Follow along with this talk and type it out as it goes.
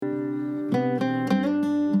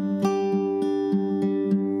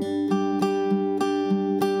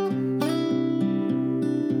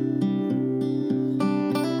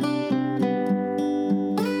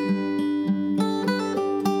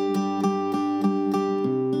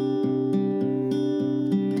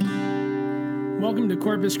Welcome to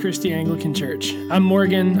Corpus Christi Anglican Church. I'm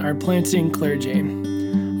Morgan, our planting clergy.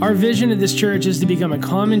 Our vision of this church is to become a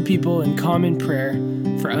common people in common prayer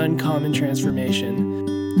for uncommon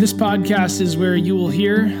transformation. This podcast is where you will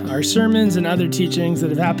hear our sermons and other teachings that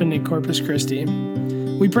have happened at Corpus Christi.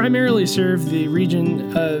 We primarily serve the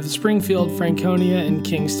region of Springfield, Franconia, and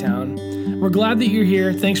Kingstown. We're glad that you're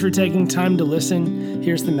here. Thanks for taking time to listen.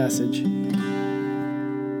 Here's the message.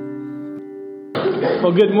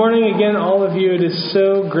 Well, good morning again, all of you. It is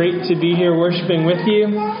so great to be here worshiping with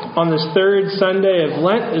you on this third Sunday of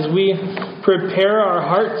Lent as we prepare our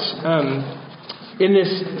hearts in this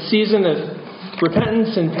season of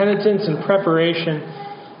repentance and penitence and preparation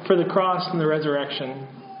for the cross and the resurrection.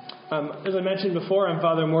 As I mentioned before, I'm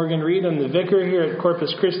Father Morgan Reed. I'm the vicar here at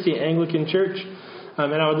Corpus Christi Anglican Church,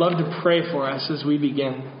 and I would love to pray for us as we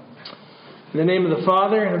begin. In the name of the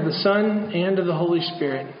Father, and of the Son, and of the Holy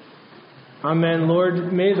Spirit. Amen.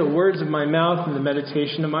 Lord, may the words of my mouth and the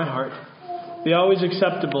meditation of my heart be always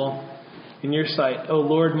acceptable in your sight, O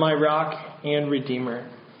Lord, my rock and redeemer.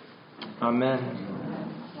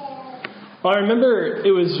 Amen. Well, I remember it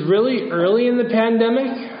was really early in the pandemic,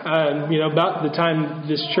 about the time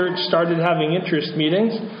this church started having interest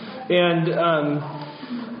meetings, and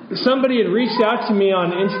somebody had reached out to me on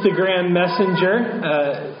Instagram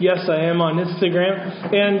Messenger. Yes, I am on Instagram.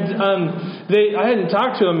 And I hadn't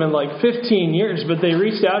talked to them in like 15 years, but they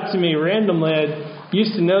reached out to me randomly. I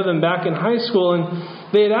used to know them back in high school,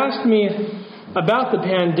 and they had asked me about the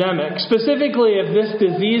pandemic, specifically if this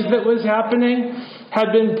disease that was happening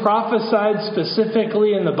had been prophesied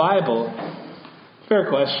specifically in the Bible. Fair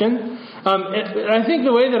question. And I think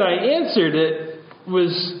the way that I answered it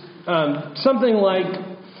was something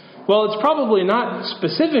like, well, it's probably not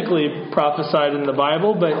specifically prophesied in the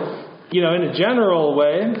Bible, but, in a general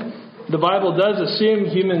way, the Bible does assume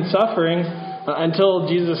human suffering until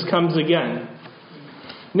Jesus comes again.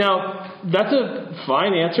 Now, that's a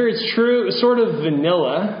fine answer. It's true, sort of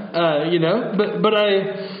vanilla, but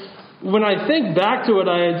when I think back to what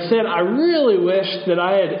I had said, I really wish that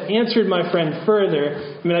I had answered my friend further.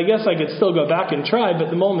 I mean, I guess I could still go back and try, but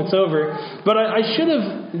the moment's over. But I should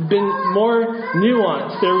have been more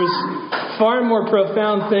nuanced. There was far more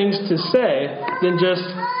profound things to say than just,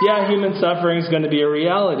 human suffering is going to be a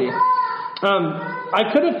reality. I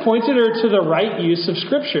could have pointed her to the right use of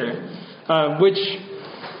Scripture, which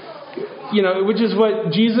is what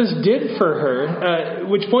Jesus did for her,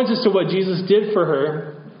 which points us to what Jesus did for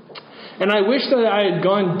her. And I wish that I had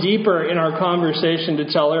gone deeper in our conversation to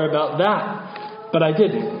tell her about that, but I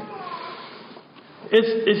didn't.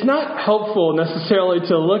 It's not helpful necessarily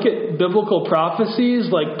to look at biblical prophecies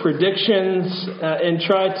like predictions and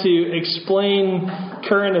try to explain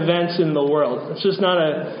current events in the world. It's just not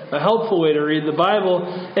a helpful way to read the Bible.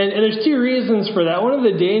 And there's two reasons for that. One of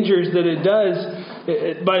the dangers that it does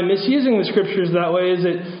by misusing the Scriptures that way is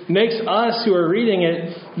it makes us who are reading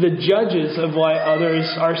it the judges of why others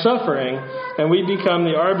are suffering, and we become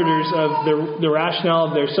the arbiters of the rationale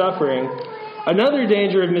of their suffering. Another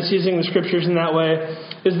danger of misusing the Scriptures in that way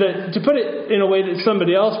is that, to put it in a way that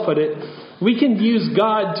somebody else put it, we can use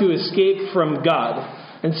God to escape from God.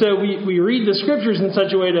 And so we read the Scriptures in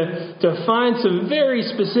such a way to find some very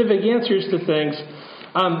specific answers to things.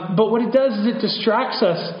 But what it does is it distracts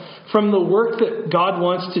us from the work that God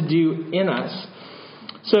wants to do in us.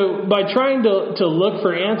 So by trying to look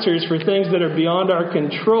for answers for things that are beyond our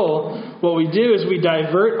control, what we do is we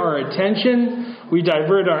divert our attention, we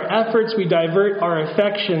divert our efforts, we divert our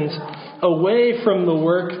affections away from the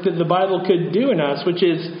work that the Bible could do in us, which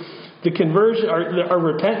is the conversion, our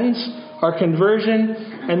repentance, our conversion,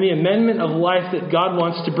 and the amendment of life that God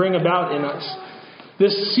wants to bring about in us.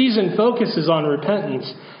 This season focuses on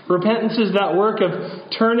repentance. Repentance is that work of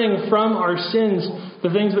turning from our sins, the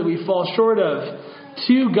things that we fall short of,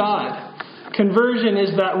 to God. Conversion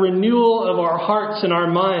is that renewal of our hearts and our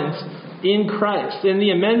minds in Christ. And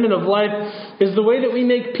the amendment of life is the way that we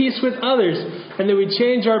make peace with others and that we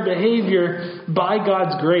change our behavior by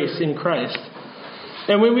God's grace in Christ.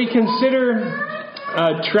 And when we consider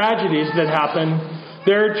tragedies that happen,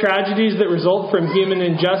 there are tragedies that result from human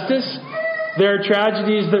injustice. There are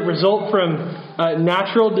tragedies that result from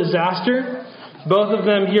natural disaster. Both of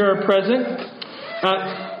them here are present.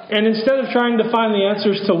 And instead of trying to find the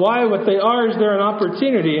answers to why, what they are is they're an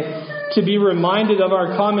opportunity to be reminded of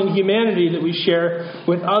our common humanity that we share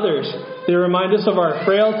with others. They remind us of our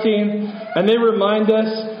frailty, and they remind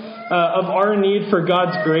us of our need for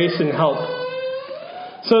God's grace and help.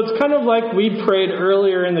 So it's kind of like we prayed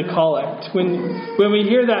earlier in the collect. When we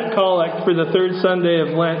hear that collect for the third Sunday of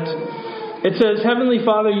Lent, it says, Heavenly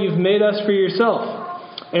Father, you've made us for yourself,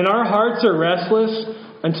 and our hearts are restless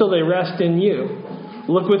until they rest in you.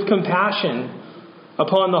 Look with compassion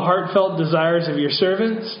upon the heartfelt desires of your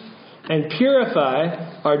servants, and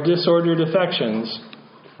purify our disordered affections,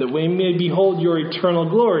 that we may behold your eternal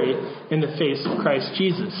glory in the face of Christ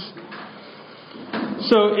Jesus.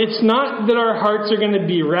 So it's not that our hearts are going to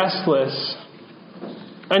be restless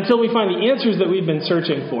until we find the answers that we've been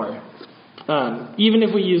searching for, even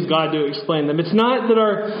if we use God to explain them. It's not that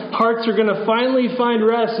our hearts are going to finally find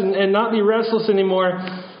rest and not be restless anymore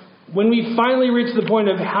when we finally reach the point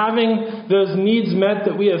of having those needs met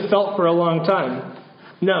that we have felt for a long time.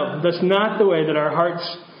 No, that's not the way that our hearts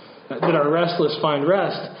that are restless find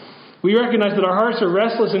rest. We recognize that our hearts are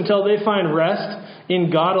restless until they find rest in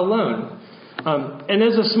God alone. And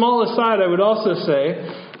as a small aside, I would also say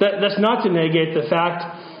that that's not to negate the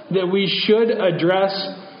fact that we should address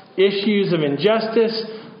issues of injustice.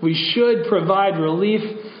 We should provide relief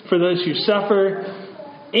for those who suffer.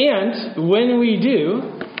 And when we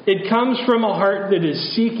do, it comes from a heart that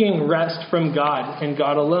is seeking rest from God and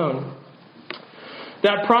God alone.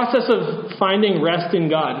 That process of finding rest in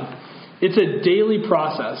God, it's a daily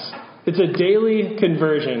process. It's a daily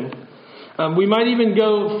conversion. We might even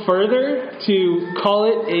go further to call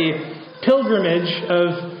it a pilgrimage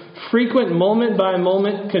of frequent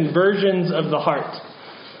moment-by-moment conversions of the heart.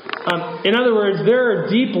 In other words, there are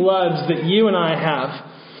deep loves that you and I have.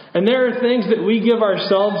 And there are things that we give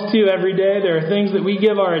ourselves to every day. There are things that we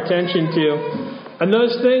give our attention to. And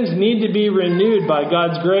those things need to be renewed by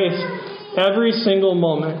God's grace every single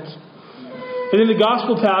moment. And in the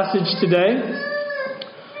gospel passage today,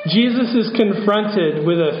 Jesus is confronted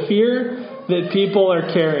with a fear that people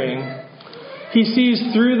are carrying. He sees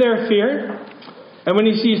through their fear. And when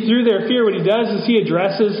he sees through their fear, what he does is he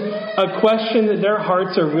addresses a question that their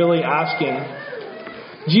hearts are really asking.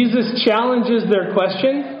 Jesus challenges their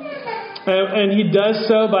question. And he does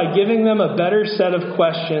so by giving them a better set of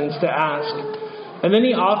questions to ask. And then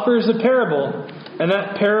he offers a parable. And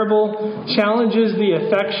that parable challenges the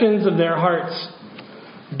affections of their hearts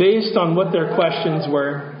based on what their questions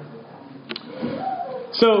were.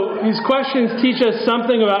 So his questions teach us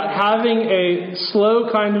something about having a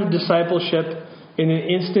slow kind of discipleship in an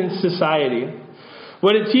instant society.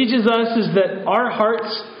 What it teaches us is that our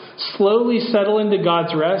hearts slowly settle into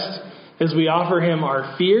God's rest as we offer him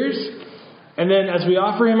our fears. And then as we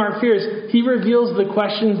offer him our fears, he reveals the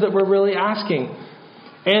questions that we're really asking.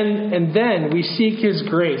 And then we seek his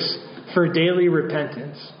grace for daily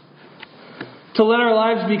repentance. To let our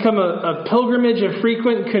lives become a pilgrimage of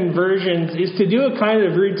frequent conversions is to do a kind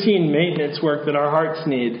of routine maintenance work that our hearts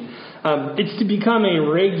need. It's to become a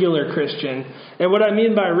regular Christian. And what I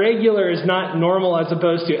mean by regular is not normal as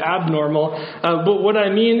opposed to abnormal. But what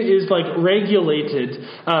I mean is like regulated.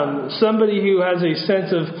 Somebody who has a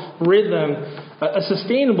sense of rhythm, a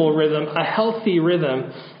sustainable rhythm, a healthy rhythm.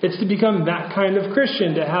 It's to become that kind of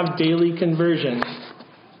Christian, to have daily conversion.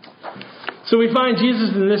 So we find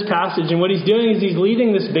Jesus in this passage, and what he's doing is he's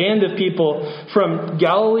leading this band of people from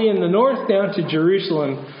Galilee in the north down to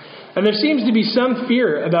Jerusalem. And there seems to be some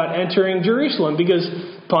fear about entering Jerusalem because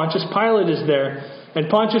Pontius Pilate is there. And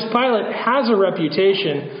Pontius Pilate has a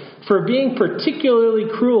reputation for being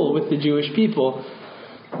particularly cruel with the Jewish people.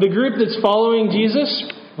 The group that's following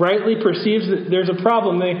Jesus rightly perceives that there's a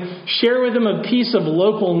problem. They share with him a piece of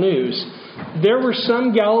local news. There were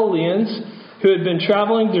some Galileans who had been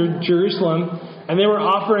traveling to Jerusalem, and they were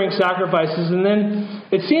offering sacrifices. And then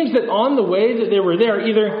it seems that on the way that they were there,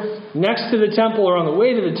 either next to the temple or on the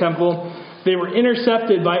way to the temple, they were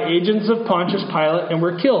intercepted by agents of Pontius Pilate and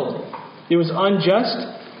were killed. It was unjust.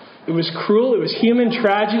 It was cruel. It was human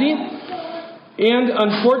tragedy. And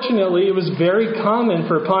unfortunately, it was very common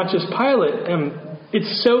for Pontius Pilate. And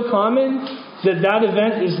it's so common that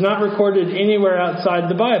event is not recorded anywhere outside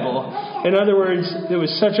the Bible. In other words, it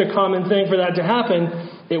was such a common thing for that to happen,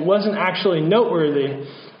 it wasn't actually noteworthy.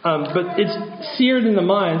 But it's seared in the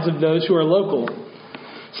minds of those who are local.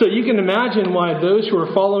 So you can imagine why those who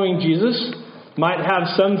are following Jesus might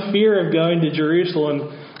have some fear of going to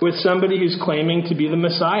Jerusalem with somebody who's claiming to be the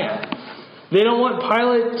Messiah. They don't want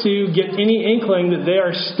Pilate to get any inkling that they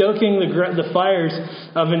are stoking the fires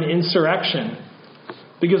of an insurrection,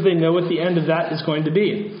 because they know what the end of that is going to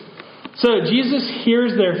be. So Jesus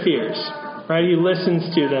hears their fears, right? He listens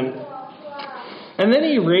to them. And then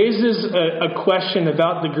he raises a question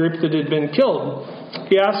about the group that had been killed.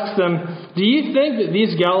 He asks them, do you think that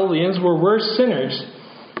these Galileans were worse sinners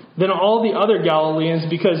than all the other Galileans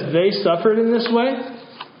because they suffered in this way?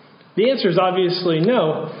 The answer is obviously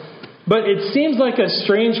no. But it seems like a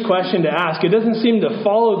strange question to ask. It doesn't seem to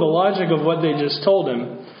follow the logic of what they just told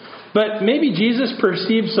him. But maybe Jesus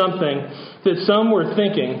perceived something that some were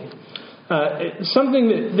thinking. Something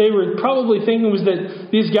that they were probably thinking was that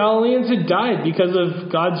these Galileans had died because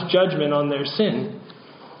of God's judgment on their sin.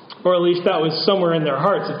 Or at least that was somewhere in their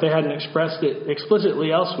hearts if they hadn't expressed it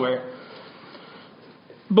explicitly elsewhere.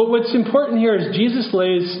 But what's important here is Jesus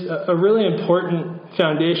lays a really important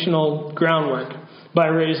foundational groundwork by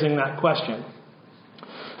raising that question.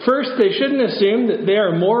 First, they shouldn't assume that they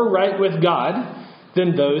are more right with God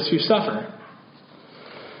than those who suffer.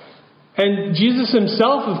 And Jesus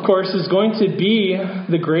himself, of course, is going to be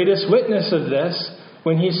the greatest witness of this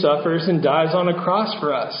when he suffers and dies on a cross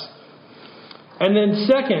for us. And then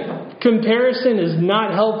second, comparison is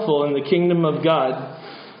not helpful in the kingdom of God.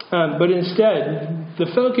 But instead,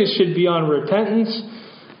 the focus should be on repentance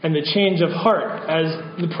and the change of heart as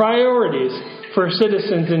the priorities for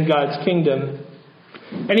citizens in God's kingdom.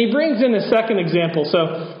 And he brings in a second example.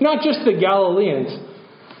 So not just the Galileans.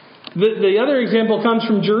 The other example comes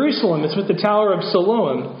from Jerusalem. It's with the Tower of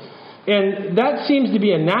Siloam. And that seems to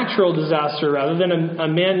be a natural disaster rather than a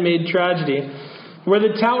man-made tragedy, where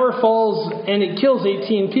the tower falls and it kills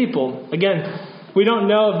 18 people. Again, we don't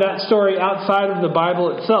know of that story outside of the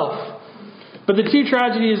Bible itself. But the two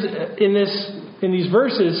tragedies in these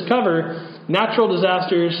verses cover natural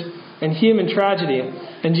disasters and human tragedy.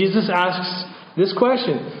 And Jesus asks this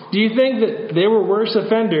question: do you think that they were worse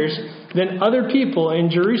offenders than other people in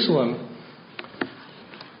Jerusalem?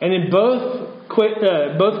 And in both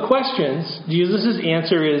questions, Jesus'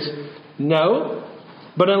 answer is no.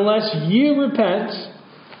 But unless you repent,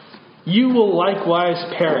 you will likewise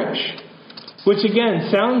perish. Which again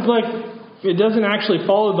sounds like it doesn't actually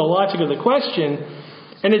follow the logic of the question,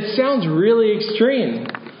 and it sounds really extreme.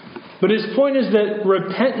 But his point is that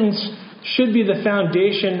repentance should be the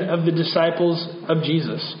foundation of the disciples of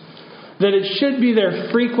Jesus. That it should be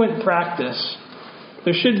their frequent practice.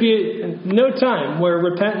 There should be no time where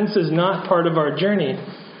repentance is not part of our journey.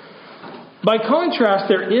 By contrast,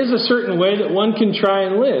 there is a certain way that one can try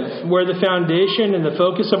and live, where the foundation and the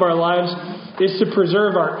focus of our lives is to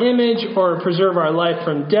preserve our image or preserve our life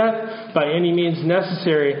from death by any means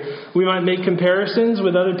necessary. We might make comparisons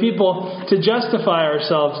with other people to justify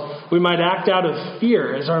ourselves. We might act out of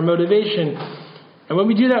fear as our motivation. And when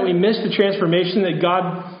we do that, we miss the transformation that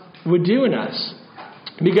God would do in us.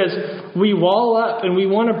 Because we wall up and we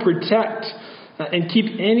want to protect and keep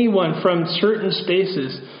anyone from certain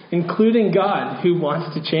spaces, including God, who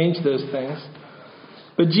wants to change those things.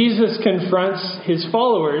 But Jesus confronts his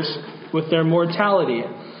followers with their mortality.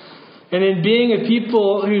 And in being a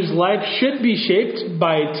people whose life should be shaped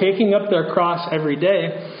by taking up their cross every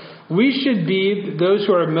day, we should be those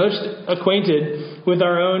who are most acquainted with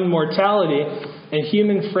our own mortality and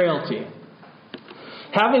human frailty.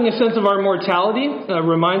 Having a sense of our mortality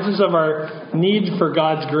reminds us of our need for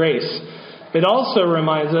God's grace. It also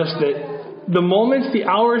reminds us that the moments, the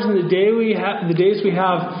hours, and the days we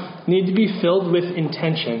have need to be filled with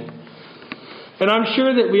intention. And I'm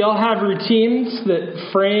sure that we all have routines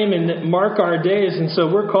that frame and that mark our days, and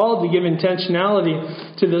so we're called to give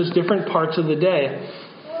intentionality to those different parts of the day.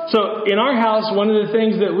 So in our house, one of the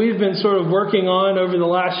things that we've been sort of working on over the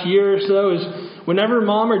last year or so is whenever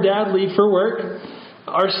mom or dad leave for work,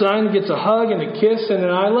 our son gets a hug and a kiss and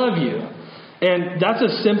an I love you. And that's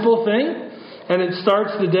a simple thing. And it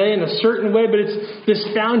starts the day in a certain way, but it's this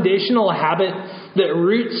foundational habit that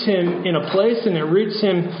roots him in a place and it roots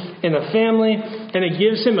him in a family, and it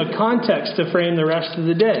gives him a context to frame the rest of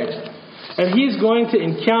the day. And he's going to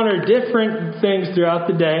encounter different things throughout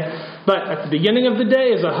the day, but at the beginning of the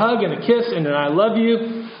day is a hug and a kiss and an I love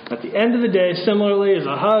you. At the end of the day, similarly, is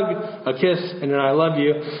a hug, a kiss, and an I love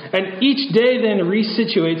you. And each day then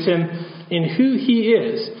resituates him in who he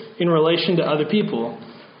is in relation to other people.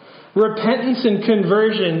 Repentance and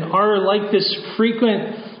conversion are like this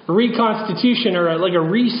frequent reconstitution or like a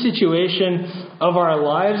resituation of our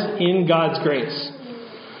lives in God's grace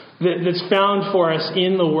that's found for us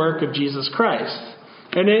in the work of Jesus Christ.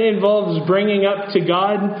 And it involves bringing up to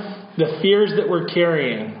God the fears that we're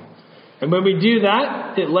carrying. And when we do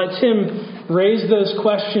that, it lets him raise those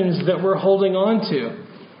questions that we're holding on to.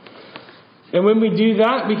 And when we do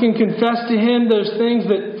that, we can confess to him those things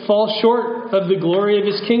that fall short of the glory of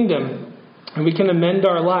his kingdom. And we can amend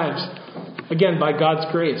our lives, again, by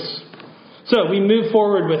God's grace. So we move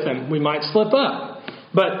forward with him. We might slip up.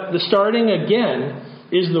 But the starting again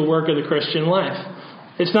is the work of the Christian life.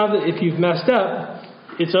 It's not that if you've messed up,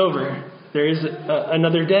 it's over. There is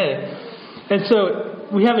another day. And so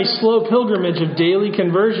we have a slow pilgrimage of daily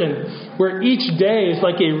conversion where each day is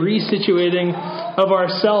like a resituating of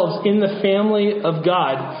ourselves in the family of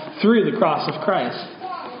God through the cross of Christ.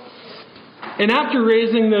 And after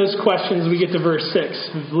raising those questions, we get to verse 6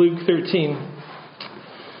 of Luke 13.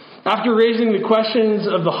 After raising the questions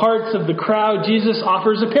of the hearts of the crowd, Jesus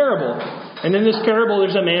offers a parable. And in this parable,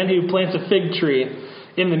 there's a man who plants a fig tree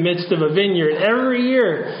in the midst of a vineyard. Every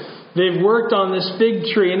year, they've worked on this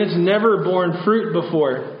fig tree, and it's never borne fruit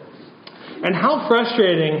before. And how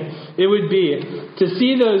frustrating it would be to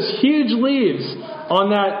see those huge leaves on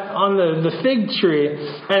the fig tree,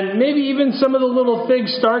 and maybe even some of the little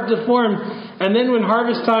figs start to form, and then when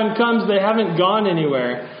harvest time comes, they haven't gone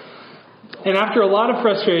anywhere. And after a lot of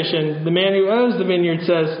frustration, the man who owns the vineyard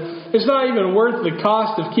says, it's not even worth the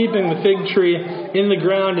cost of keeping the fig tree in the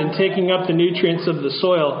ground and taking up the nutrients of the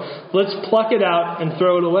soil. Let's pluck it out and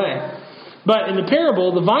throw it away. But in the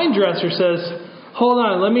parable, the vine dresser says, hold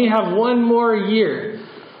on, let me have one more year.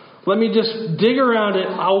 Let me just dig around it.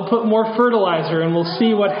 I'll put more fertilizer and we'll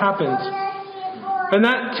see what happens. And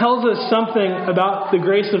that tells us something about the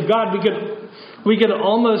grace of God. We could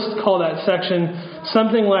almost call that section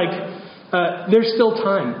something like, there's still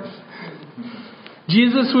time.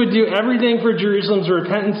 Jesus would do everything for Jerusalem's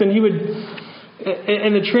repentance, and he would,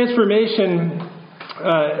 and the transformation,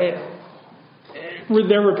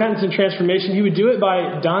 their repentance and transformation, he would do it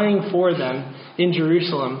by dying for them in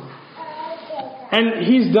Jerusalem. And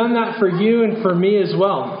he's done that for you and for me as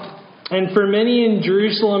well. And for many in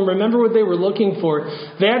Jerusalem, remember what they were looking for.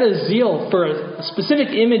 They had a zeal for a specific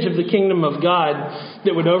image of the kingdom of God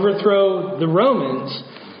that would overthrow the Romans.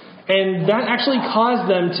 And that actually caused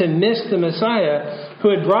them to miss the Messiah who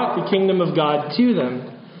had brought the kingdom of God to them.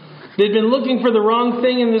 They'd been looking for the wrong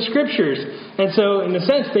thing in the Scriptures. And so, in a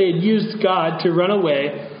sense, they had used God to run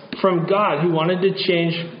away from God who wanted to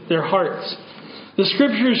change their hearts. The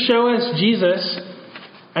Scriptures show us Jesus,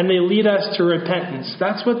 and they lead us to repentance.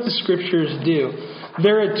 That's what the Scriptures do.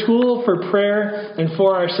 They're a tool for prayer and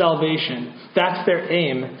for our salvation. That's their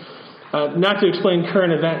aim. Not to explain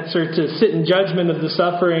current events or to sit in judgment of the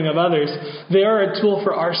suffering of others. They are a tool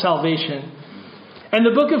for our salvation. And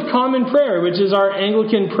the Book of Common Prayer, which is our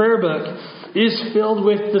Anglican prayer book, is filled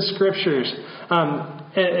with the Scriptures.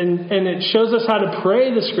 And it shows us how to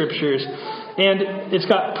pray the Scriptures. And it's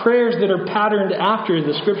got prayers that are patterned after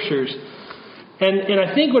the Scriptures. And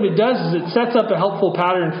I think what it does is it sets up a helpful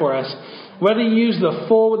pattern for us. Whether you use the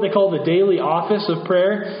full, what they call the daily office of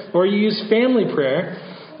prayer, or you use family prayer,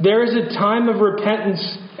 there is a time of repentance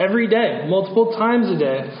every day, multiple times a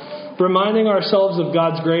day, reminding ourselves of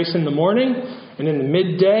God's grace in the morning and in the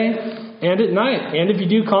midday and at night. And if you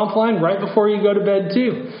do Compline, right before you go to bed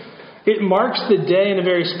too. It marks the day in a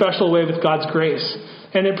very special way with God's grace.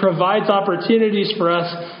 And it provides opportunities for us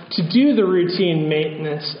to do the routine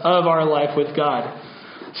maintenance of our life with God.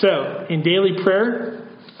 So, in daily prayer,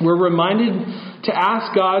 we're reminded to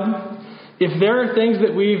ask God if there are things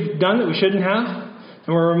that we've done that we shouldn't have.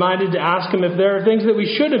 And we're reminded to ask Him if there are things that we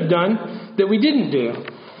should have done that we didn't do.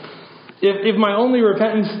 If my only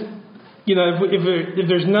repentance, if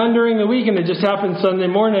there's none during the week and it just happens Sunday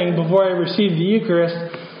morning before I receive the Eucharist,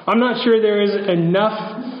 I'm not sure there is enough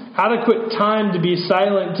adequate time to be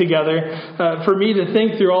silent together for me to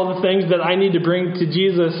think through all the things that I need to bring to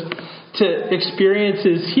Jesus to experience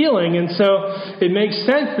His healing. And so it makes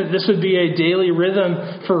sense that this would be a daily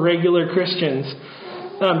rhythm for regular Christians.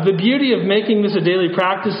 The beauty of making this a daily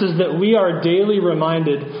practice is that we are daily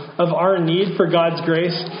reminded of our need for God's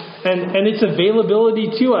grace and its availability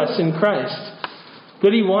to us in Christ.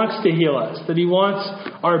 That He wants to heal us, that He wants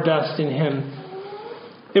our best in Him.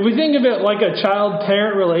 If we think of it like a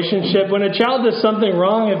child-parent relationship, when a child does something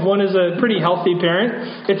wrong, if one is a pretty healthy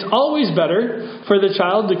parent, it's always better for the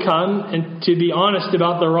child to come and to be honest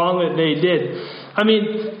about the wrong that they did. I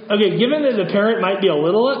mean, okay, given that the parent might be a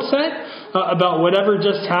little upset about whatever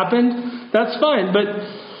just happened, that's fine. But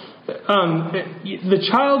the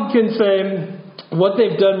child can say what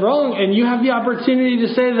they've done wrong, and you have the opportunity to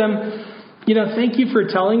say to them, thank you for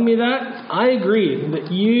telling me that. I agree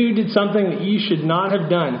that you did something that you should not have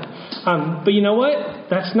done. But you know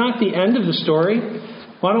what? That's not the end of the story.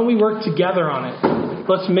 Why don't we work together on it?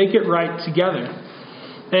 Let's make it right together.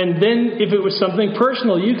 And then if it was something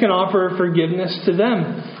personal, you can offer forgiveness to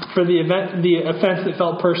them for the offense that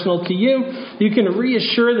felt personal to you. You can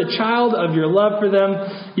reassure the child of your love for them.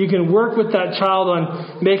 You can work with that child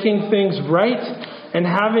on making things right and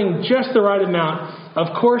having just the right amount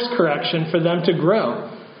of course correction for them to grow.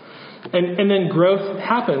 And then growth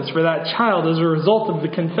happens for that child as a result of the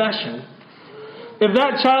confession. If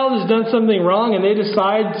that child has done something wrong and they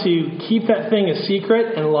decide to keep that thing a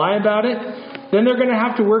secret and lie about it, then they're going to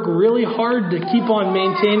have to work really hard to keep on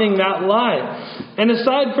maintaining that lie. And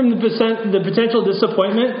aside from the potential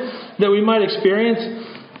disappointment that we might experience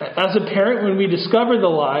as a parent when we discover the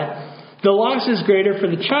lie, The loss is greater for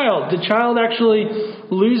the child. The child actually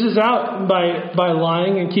loses out by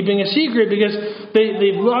lying and keeping a secret because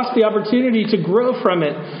they've lost the opportunity to grow from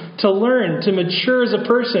it, to learn, to mature as a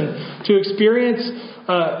person, to experience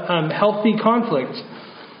healthy conflict.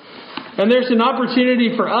 And there's an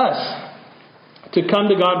opportunity for us to come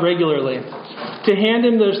to God regularly, to hand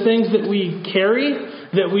Him those things that we carry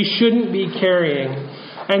that we shouldn't be carrying,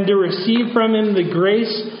 and to receive from Him the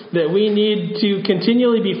grace that we need to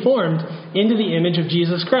continually be formed into the image of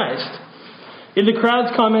Jesus Christ. In the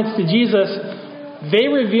crowd's comments to Jesus,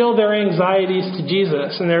 they reveal their anxieties to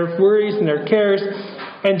Jesus and their worries and their cares,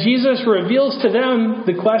 and Jesus reveals to them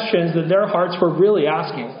the questions that their hearts were really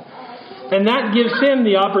asking. And that gives Him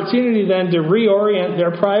the opportunity then to reorient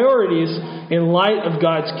their priorities in light of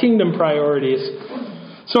God's kingdom priorities.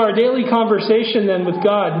 So our daily conversation then with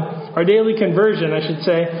God, our daily conversion, I should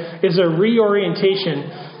say, is a reorientation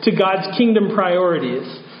to God's kingdom priorities,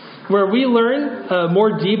 where we learn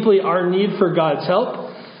more deeply our need for God's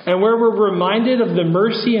help, and where we're reminded of the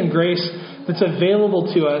mercy and grace that's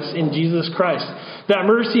available to us in Jesus Christ. That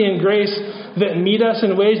mercy and grace that meet us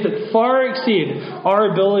in ways that far exceed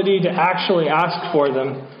our ability to actually ask for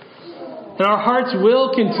them. And our hearts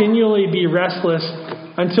will continually be restless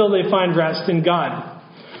until they find rest in God.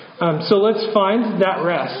 So let's find that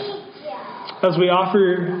rest as we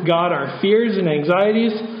offer God our fears and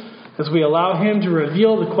anxieties, as we allow Him to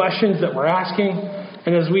reveal the questions that we're asking,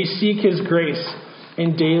 and as we seek His grace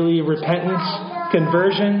in daily repentance,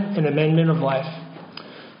 conversion, and amendment of life.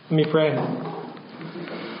 Let me pray.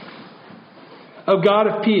 O God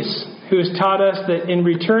of peace, who has taught us that in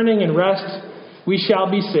returning and rest we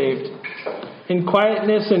shall be saved. In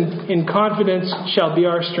quietness and in confidence shall be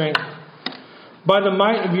our strength. By the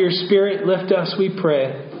might of your Spirit, lift us, we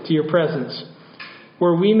pray, to your presence,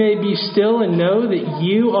 where we may be still and know that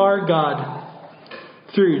you are God,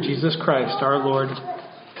 through Jesus Christ our Lord.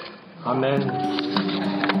 Amen.